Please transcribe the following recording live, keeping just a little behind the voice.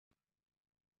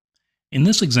In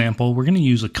this example, we're going to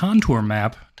use a contour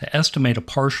map to estimate a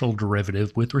partial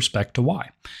derivative with respect to y.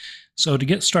 So to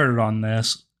get started on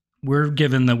this, we're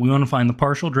given that we want to find the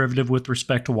partial derivative with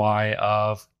respect to y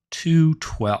of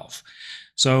 212.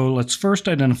 So let's first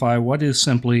identify what is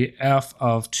simply f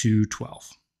of 212.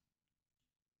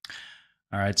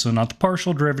 All right, so not the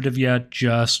partial derivative yet,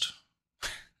 just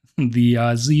the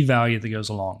z value that goes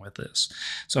along with this.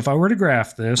 So if I were to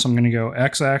graph this, I'm going to go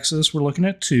x-axis, we're looking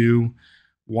at 2,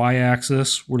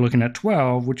 y-axis, we're looking at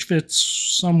 12, which fits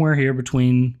somewhere here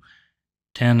between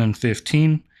 10 and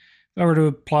 15. If I were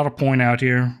to plot a point out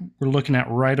here, we're looking at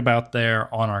right about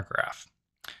there on our graph.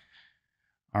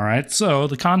 All right, so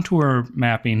the contour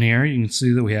mapping here, you can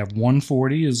see that we have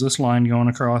 140 is this line going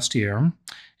across here,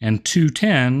 and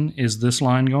 210 is this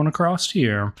line going across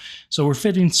here. So we're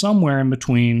fitting somewhere in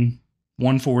between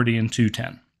 140 and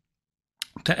 210.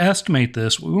 To estimate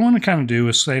this, what we want to kind of do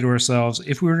is say to ourselves,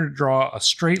 if we were to draw a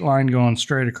straight line going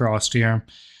straight across here,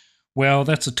 well,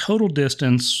 that's a total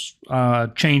distance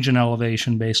change in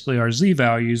elevation, basically our z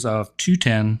values of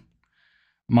 210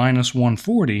 minus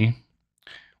 140,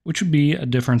 which would be a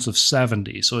difference of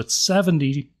 70. So it's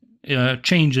 70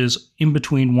 changes in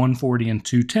between 140 and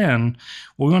 210.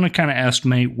 Well, we want to kind of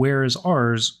estimate where is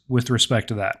ours with respect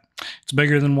to that. It's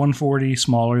bigger than 140,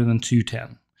 smaller than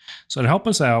 210. So to help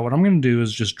us out, what I'm going to do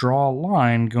is just draw a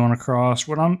line going across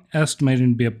what I'm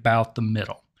estimating to be about the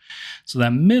middle. So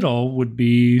that middle would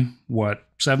be what?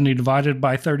 70 divided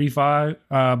by 35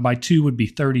 by 2 would be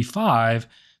 35.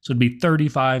 So it'd be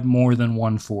 35 more than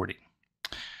 140.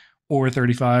 Or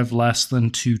 35 less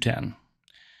than 210.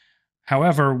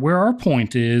 However, where our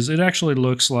point is, it actually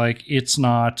looks like it's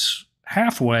not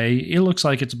halfway. It looks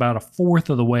like it's about a fourth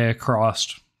of the way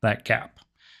across that gap.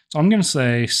 So I'm going to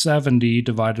say 70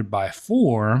 divided by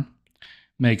 4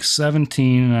 makes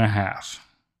 17 and a half.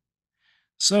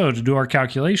 So to do our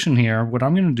calculation here, what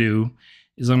I'm going to do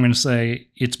is I'm going to say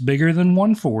it's bigger than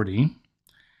 140.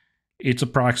 It's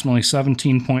approximately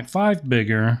 17.5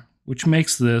 bigger, which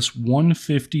makes this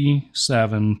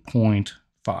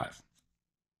 157.5.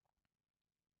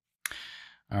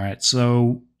 All right,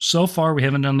 so far we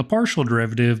haven't done the partial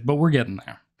derivative, but we're getting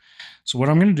there. So what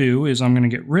I'm going to do is I'm going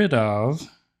to get rid of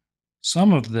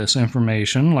some of this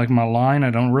information, like my line.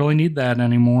 I don't really need that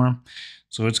anymore,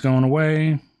 so it's going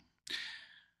away.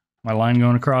 My line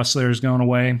going across there is going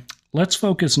away. Let's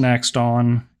focus next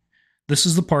on, this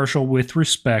is the partial with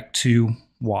respect to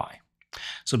y.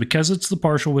 So because it's the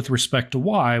partial with respect to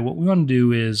y, what we want to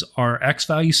do is our x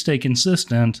values stay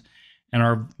consistent and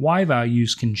our y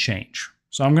values can change.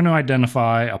 So I'm going to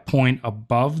identify a point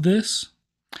above this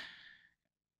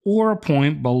or a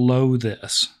point below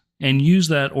this and use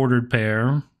that ordered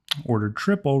pair, ordered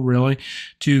triple really,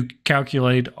 to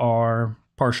calculate our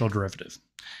partial derivative.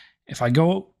 If I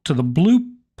go to the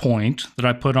blue point that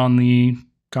I put on the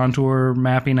contour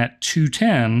mapping at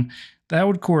 210, that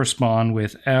would correspond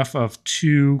with f of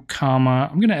 2, comma,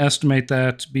 I'm going to estimate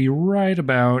that to be right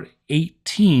about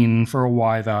 18 for a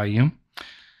y value,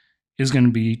 is going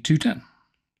to be 210.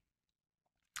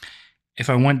 If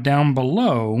I went down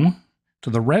below to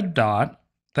the red dot,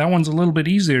 that one's a little bit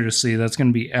easier to see. That's going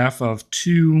to be f of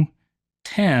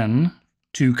 210,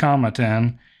 2 comma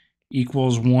 10,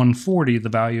 equals 140, the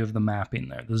value of the mapping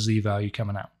there, the z value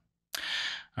coming out.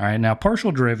 All right, now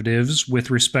partial derivatives with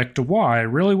respect to y,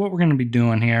 really what we're going to be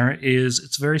doing here is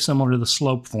it's very similar to the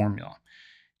slope formula.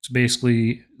 It's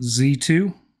basically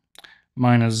z2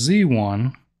 minus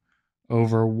z1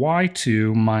 over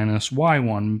y2 minus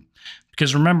y1,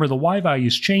 because remember the y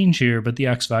values change here, but the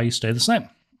x values stay the same.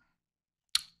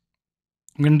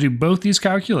 I'm going to do both these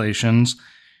calculations,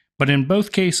 but in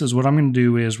both cases what I'm going to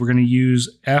do is we're going to use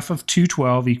f of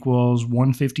 212 equals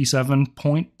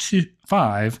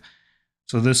 157.25.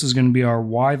 So this is going to be our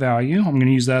y value. I'm going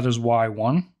to use that as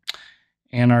y1,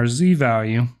 and our z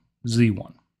value,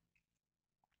 z1.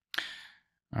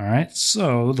 All right,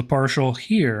 so the partial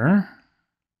here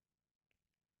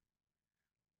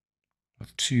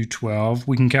of 212,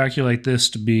 we can calculate this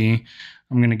to be,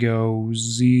 I'm going to go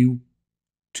z2,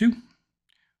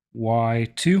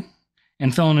 y2,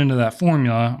 and filling into that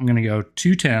formula, I'm going to go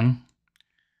 210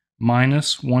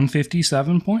 minus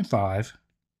 157.5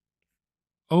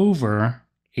 over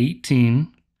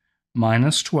 18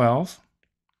 minus 12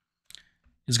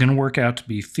 is going to work out to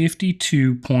be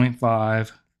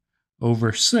 52.5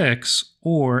 over 6,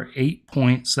 or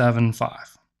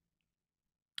 8.75.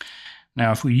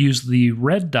 Now, if we use the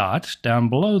red dot down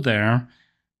below there,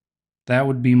 that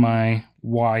would be my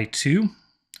y2,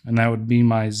 and that would be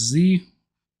my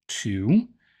z2.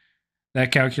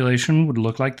 That calculation would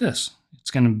look like this.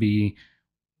 It's going to be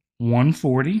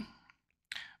 140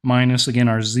 minus, again,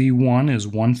 our z1 is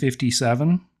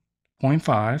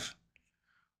 157.5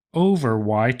 over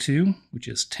y2, which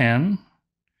is 10,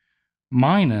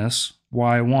 minus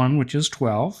y1, which is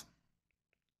 12,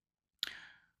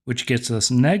 which gets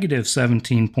us negative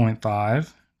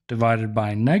 17.5 divided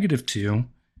by negative 2.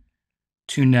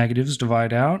 Two negatives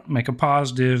divide out, make a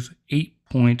positive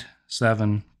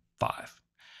 8.75.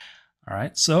 All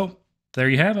right, so there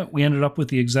you have it. We ended up with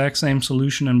the exact same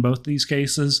solution in both these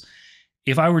cases.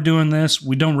 If I were doing this,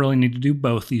 we don't really need to do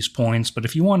both these points, but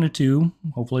if you wanted to,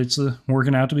 hopefully it's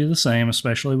working out to be the same,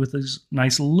 especially with these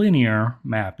nice linear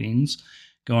mappings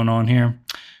going on here.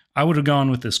 I would have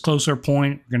gone with this closer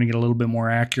point. We're going to get a little bit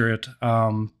more accurate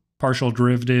partial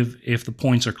derivative if the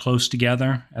points are close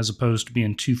together as opposed to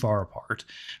being too far apart.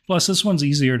 Plus, this one's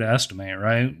easier to estimate,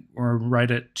 right? We're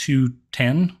right at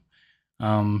 210.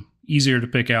 Easier to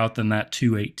pick out than that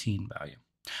 218 value.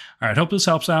 All right, hope this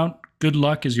helps out. Good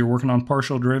luck as you're working on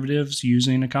partial derivatives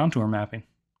using a contour mapping.